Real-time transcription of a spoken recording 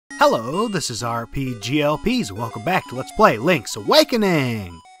Hello, this is RPGLPs, and welcome back to Let's Play Link's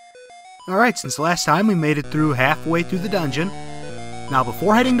Awakening! Alright, since the last time we made it through halfway through the dungeon. Now,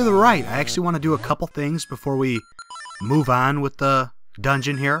 before heading to the right, I actually want to do a couple things before we move on with the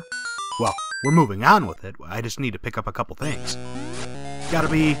dungeon here. Well, we're moving on with it, I just need to pick up a couple things. Gotta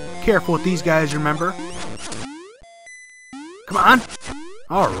be careful with these guys, remember? Come on!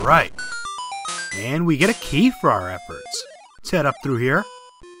 Alright. And we get a key for our efforts. Let's head up through here.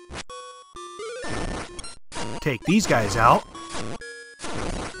 Take these guys out.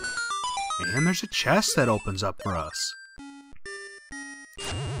 And there's a chest that opens up for us.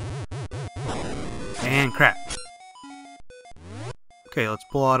 And crap. Okay, let's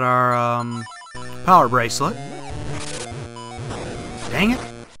pull out our power bracelet. Dang it.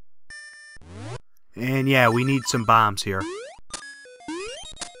 And yeah, we need some bombs here.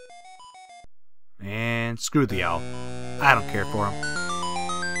 And screw the owl. I don't care for him.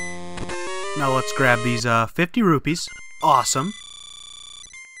 Now let's grab these 50 rupees. Awesome.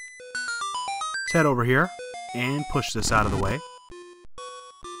 Let's head over here and push this out of the way.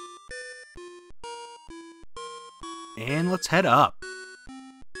 And let's head up.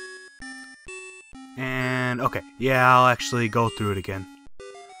 And okay, yeah, I'll actually go through it again.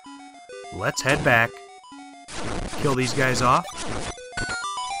 Let's head back. Kill these guys off.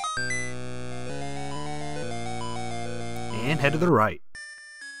 And head to the right.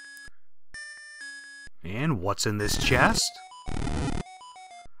 And what's in this chest?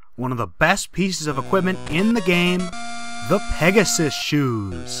 One of the best pieces of equipment in the game, the Pegasus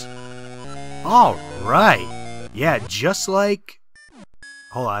shoes. Alright. Yeah, just like...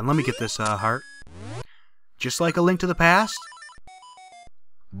 Hold on, let me get this heart. Just like A Link to the Past.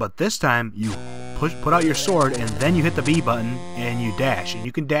 But this time, you put out your sword, and then you hit the B button, and you dash. And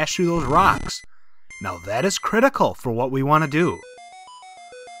you can dash through those rocks. Now that is critical for what we want to do.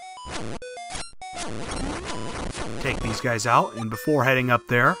 Take these guys out, and before heading up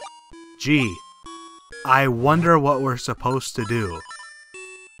there, gee, I wonder what we're supposed to do.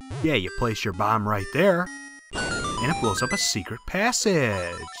 Yeah, you place your bomb right there, and it blows up a secret passage.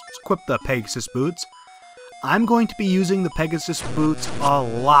 Let's equip the Pegasus boots. I'm going to be using the Pegasus boots a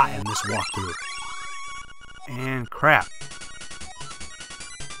lot in this walkthrough. And crap.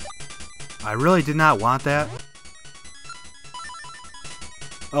 I really did not want that.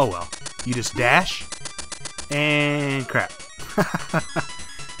 Oh well. You just dash. And crap.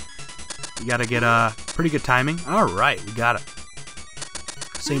 You gotta get pretty good timing. Alright, we got it.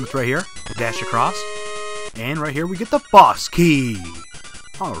 Same with right here. Dash across. And right here we get the boss key.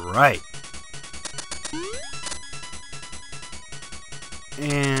 Alright.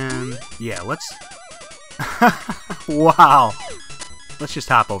 And yeah, let's... Wow. Let's just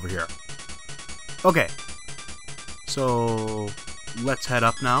hop over here. Okay. So let's head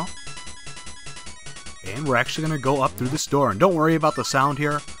up now. And we're actually going to go up through this door. And don't worry about the sound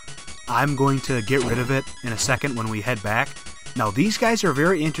here. I'm going to get rid of it in a second when we head back. Now, these guys are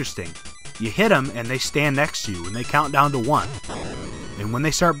very interesting. You hit them, and they stand next to you, and they count down to 1. And when they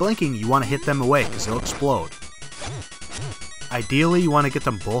start blinking, you want to hit them away, because they'll explode. Ideally, you want to get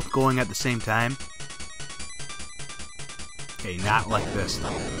them both going at the same time. Okay, not like this,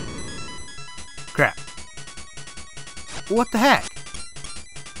 though. Crap. What the heck?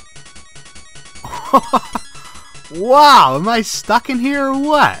 Wow, am I stuck in here or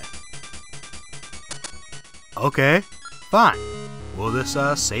what? Okay, fine. We'll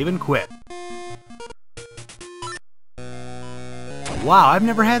just save and quit. Wow, I've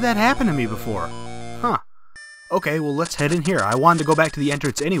never had that happen to me before. Huh. Okay, well let's head in here. I wanted to go back to the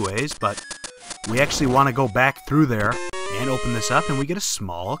entrance anyways, but we actually want to go back through there and open this up and we get a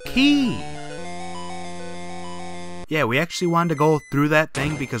small key. Yeah, we actually wanted to go through that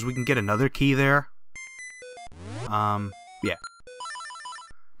thing because we can get another key there. Yeah.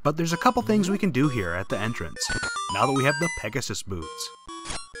 But there's a couple things we can do here at the entrance, now that we have the Pegasus boots.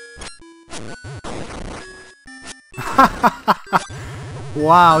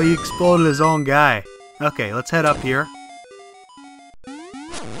 Wow, he exploded his own guy. Okay, let's head up here.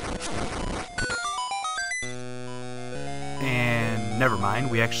 And never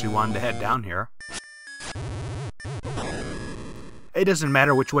mind, we actually wanted to head down here. It doesn't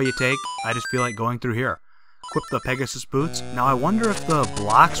matter which way you take, I just feel like going through here. Equip the Pegasus boots. Now I wonder if the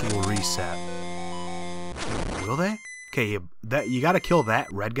blocks will reset. Will they? Okay, you gotta kill that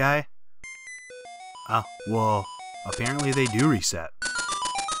red guy. Oh, well, apparently they do reset.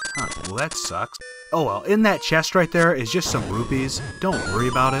 Huh, well that sucks. Oh well, in that chest right there is just some rupees. Don't worry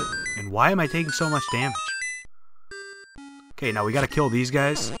about it. And why am I taking so much damage? Okay, now we gotta kill these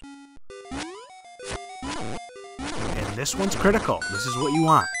guys. And this one's critical. This is what you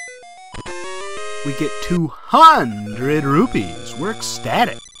want. we get 200 rupees. We're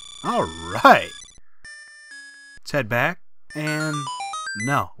ecstatic. Alright. Let's head back. And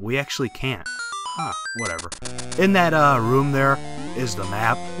no, we actually can't. Huh, whatever. In that room there is the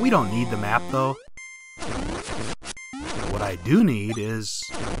map. We don't need the map though. What I do need is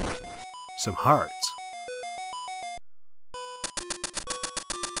some hearts.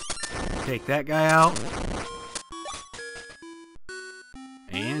 Take that guy out.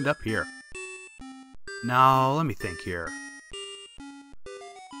 And up here. Now, let me think here.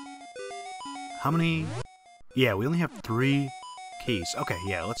 How many? Yeah, we only have 3 keys. Okay,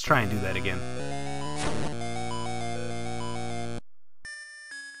 yeah, let's try and do that again.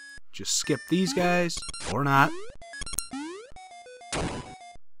 Just skip these guys, or not.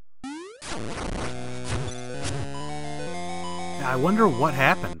 I wonder what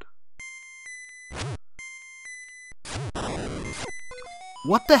happened.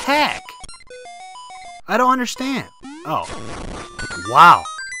 What the heck? I don't understand. Oh. Wow.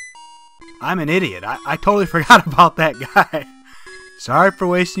 I'm an idiot. I totally forgot about that guy. Sorry for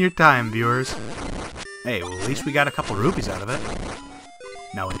wasting your time, viewers. Hey, well, at least we got a couple rupees out of it.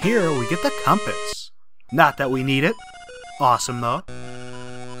 Now in here, we get the compass. Not that we need it. Awesome, though.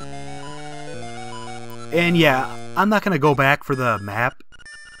 And yeah, I'm not going to go back for the map.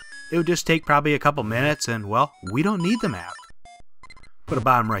 It would just take probably a couple minutes, and, well, we don't need the map. Put a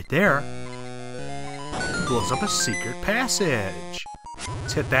bomb right there. It blows up a secret passage.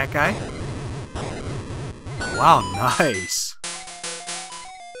 Let's hit that guy. Wow, nice.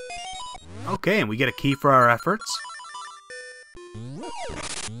 Okay, and we get a key for our efforts.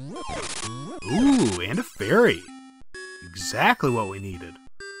 Ooh, and a fairy. Exactly what we needed.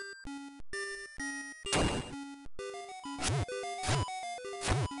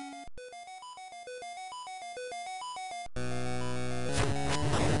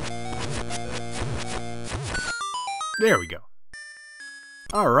 There we go.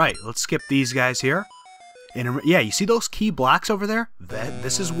 Alright, let's skip these guys here. And yeah, you see those key blocks over there?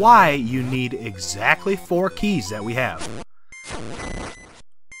 This is why you need exactly 4 keys that we have.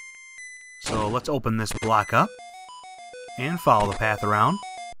 So let's open this block up and follow the path around.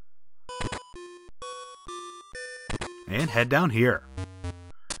 And head down here.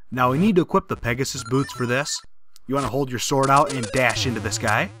 Now we need to equip the Pegasus boots for this. You want to hold your sword out and dash into this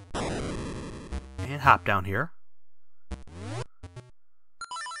guy. And hop down here.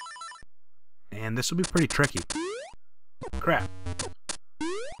 And this will be pretty tricky. Crap.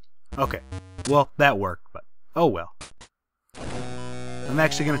 Okay. Well, that worked, but oh well. I'm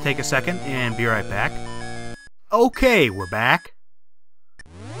actually going to take a second and be right back. Okay, we're back.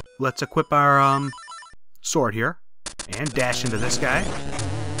 Let's equip our sword here and dash into this guy.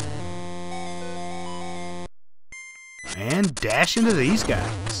 And dash into these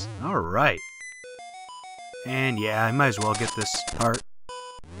guys. Alright. And yeah, I might as well get this heart.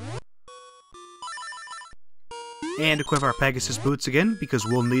 And equip our Pegasus boots again, because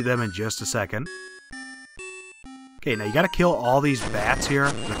we'll need them in just a second. Okay, now you gotta kill all these bats here.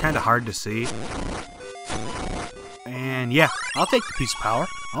 They're kinda hard to see. And yeah, I'll take the piece of power.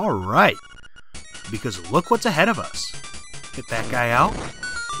 Alright. Because look what's ahead of us. Get that guy out.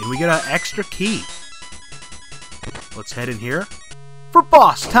 And we get an extra key. Let's head in here for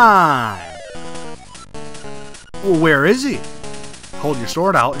boss time! Well, where is he? Hold your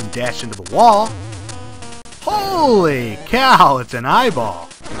sword out and dash into the wall. Holy cow, it's an eyeball.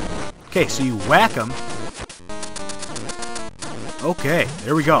 Okay, so you whack him. Okay,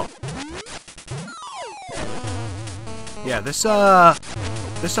 there we go. Yeah, this is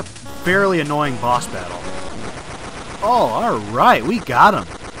a fairly annoying boss battle. Oh, alright, we got him.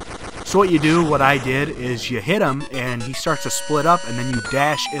 So what you do, what I did, is you hit him and he starts to split up, and then you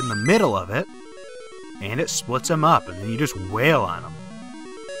dash in the middle of it and it splits him up, and then you just wail on him.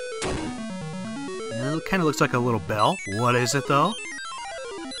 And it kind of looks like a little bell. What is it though?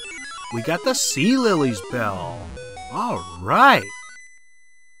 We got the Sea Lily's bell. Alright.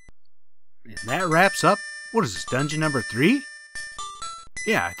 And that wraps up, what is this, dungeon number 3?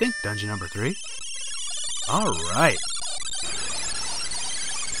 Yeah, I think dungeon number 3. Alright.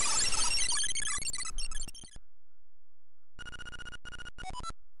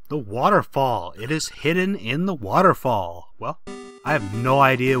 The waterfall. It is hidden in the waterfall. Well, I have no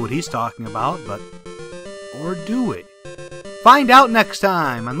idea what he's talking about, but... or do we? Find out next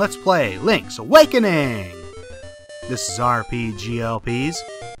time on Let's Play Link's Awakening! This is RPGLPs,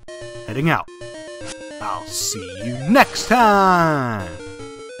 heading out. I'll see you next time!